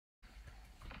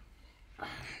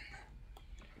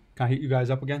Can I hit you guys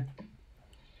up again?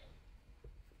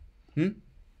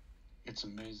 It's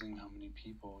amazing how many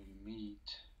people you meet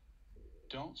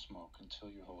don't smoke until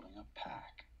you're holding a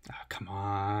pack. Oh, come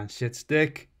on, shit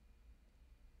stick.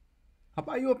 I'll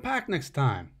buy you a pack next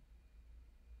time.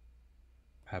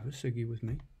 Have a ciggy with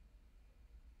me.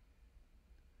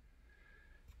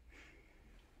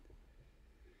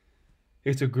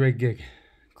 It's a great gig.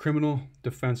 Criminal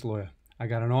defense lawyer. I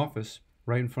got an office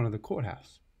right in front of the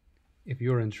courthouse. If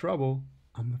you're in trouble,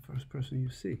 I'm the first person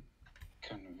you see.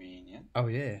 Convenient. Oh,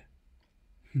 yeah.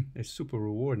 It's super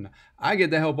rewarding. I get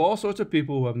to help all sorts of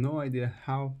people who have no idea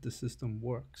how the system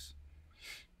works.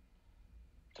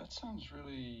 That sounds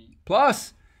really...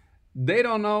 Plus, they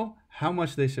don't know how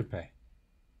much they should pay.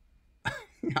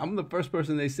 I'm the first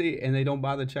person they see, and they don't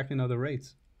bother checking other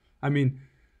rates. I mean,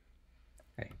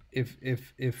 hey,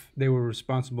 if they were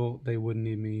responsible, they wouldn't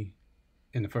need me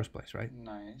in the first place, right?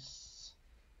 Nice.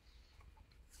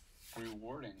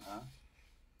 Rewarding, huh?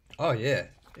 Oh, yeah.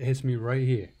 It hits me right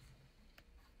here.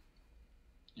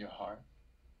 Your heart?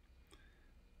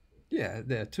 Yeah,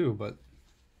 there too, but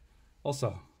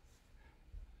also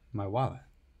my wallet.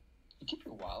 You keep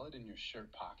your wallet in your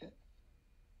shirt pocket?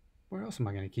 Where else am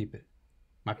I going to keep it?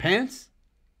 My pants?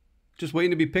 Just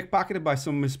waiting to be pickpocketed by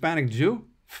some Hispanic Jew?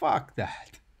 Fuck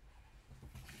that.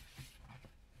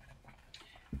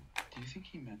 Do you think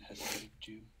he meant Hasidic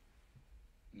Jew?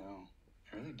 No,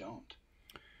 I really don't.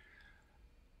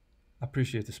 I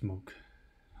appreciate the smoke.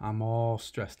 I'm all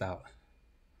stressed out.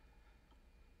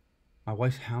 My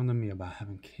wife's hounding me about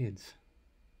having kids.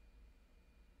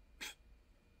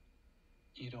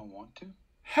 You don't want to?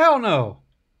 Hell no!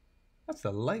 That's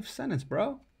a life sentence,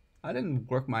 bro. I didn't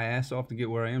work my ass off to get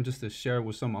where I am just to share it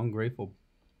with some ungrateful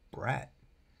brat.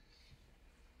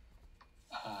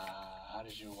 How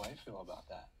does your wife feel about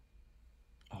that?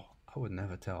 Oh, I would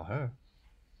never tell her.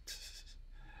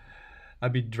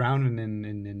 I'd be drowning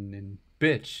in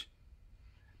bitch.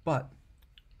 But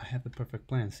I have the perfect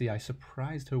plan. See, I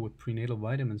surprised her with prenatal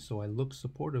vitamins so I look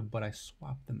supportive, but I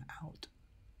swapped them out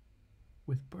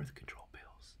with birth control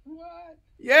pills. What?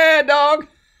 Yeah, dog.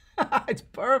 It's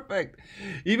perfect.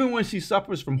 Even when she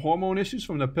suffers from hormone issues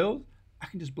from the pills, I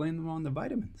can just blame them on the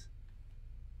vitamins.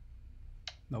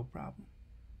 No problem.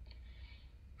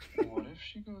 What if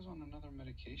she goes on another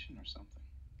medication or something?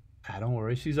 Don't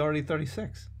worry. She's already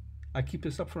 36. I keep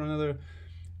this up for another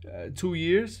 2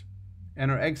 years, and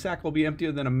her egg sac will be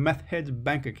emptier than a meth head's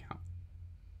bank account.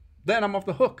 Then I'm off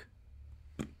the hook.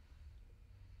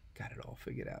 Got it all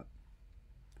figured out.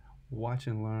 Watch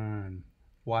and learn.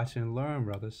 Watch and learn,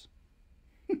 brothers.